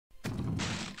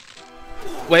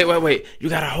Wait. You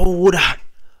gotta hold on,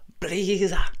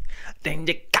 please. Then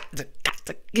you got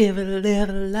to give it a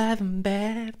little life and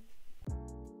bad.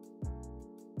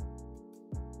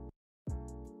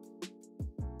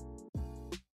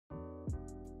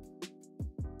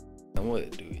 What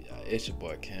it do, y'all? It's your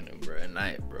boy Cannon, bro.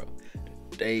 Tonight, bro.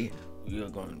 Today we are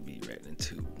going to be reacting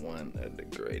to one of the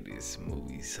greatest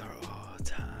movies of all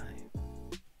time,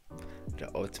 the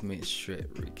ultimate Shrek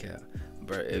recap.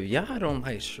 Bro, if y'all don't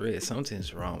like Shrek,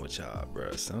 something's wrong with y'all,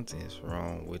 bro. Something's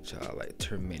wrong with y'all, like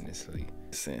tremendously.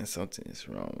 Saying something's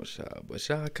wrong with y'all. But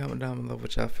y'all comment down below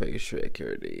what y'all favorite Shrek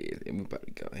character is, and we about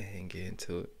to go ahead and get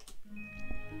into it.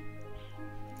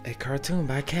 A cartoon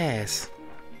by Cass.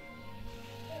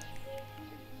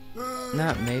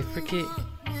 Not May, forget.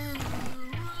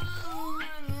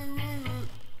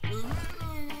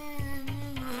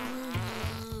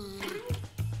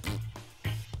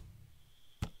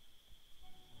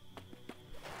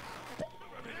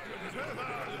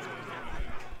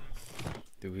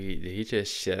 Did he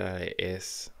just shut out an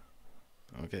S?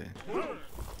 Okay.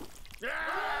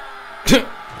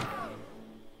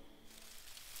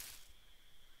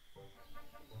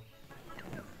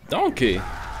 Donkey.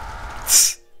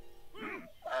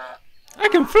 I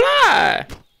can fly.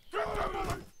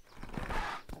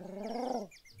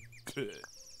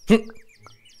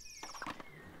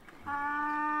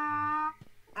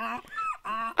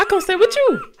 I can stay with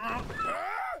you.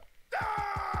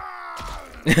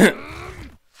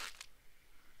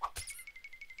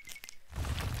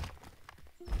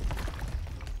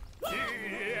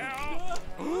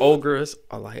 Ogres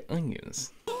are like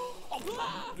onions.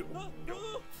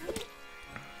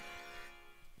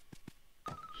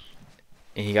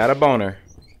 And he got a boner.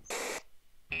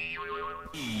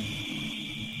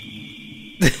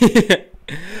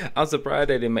 I'm surprised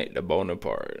they didn't make the boner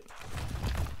part.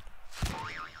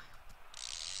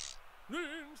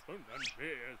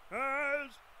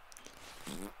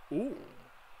 Ooh.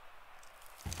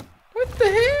 What the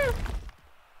hell?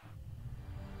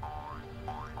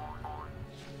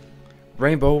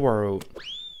 Rainbow World.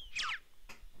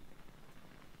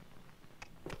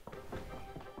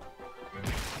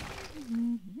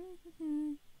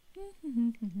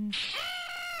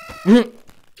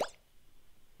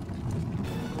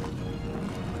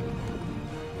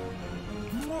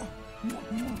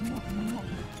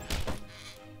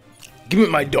 Give me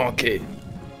my donkey.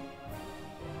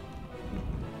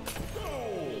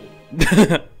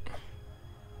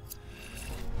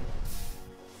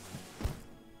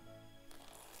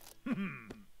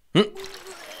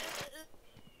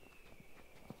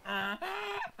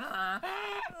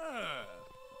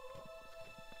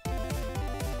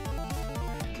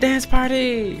 Dance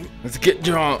party! Let's get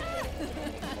drunk.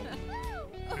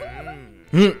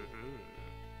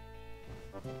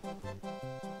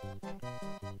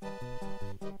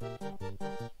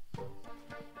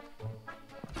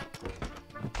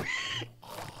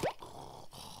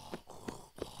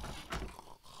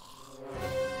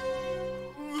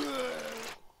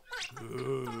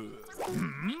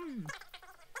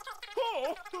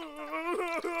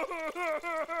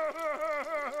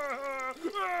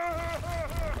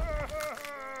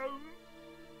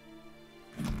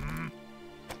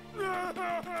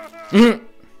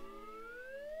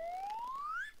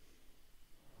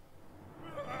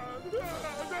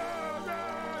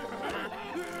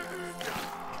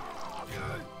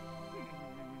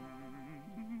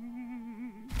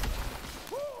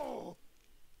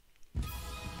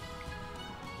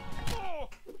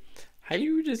 How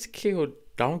you just kill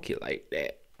donkey like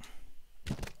that?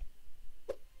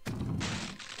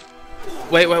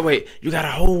 Wait. You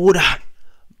gotta hold on,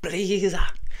 please.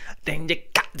 Then you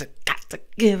got to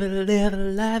give it a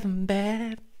little life and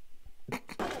bad.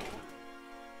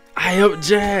 I hope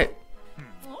Jack.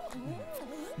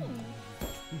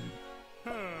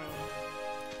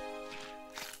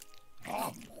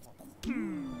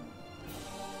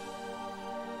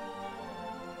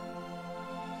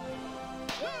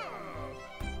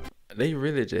 They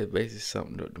really just basically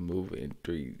summed up the movie in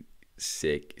 3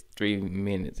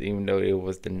 minutes, even though it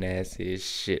was the nastiest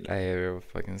shit I have ever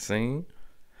fucking seen.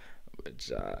 But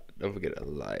y'all, don't forget to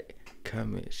like,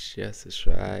 comment, share,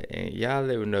 subscribe, and y'all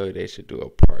let me know they should do a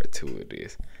part 2 of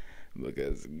this,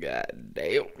 because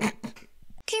goddamn.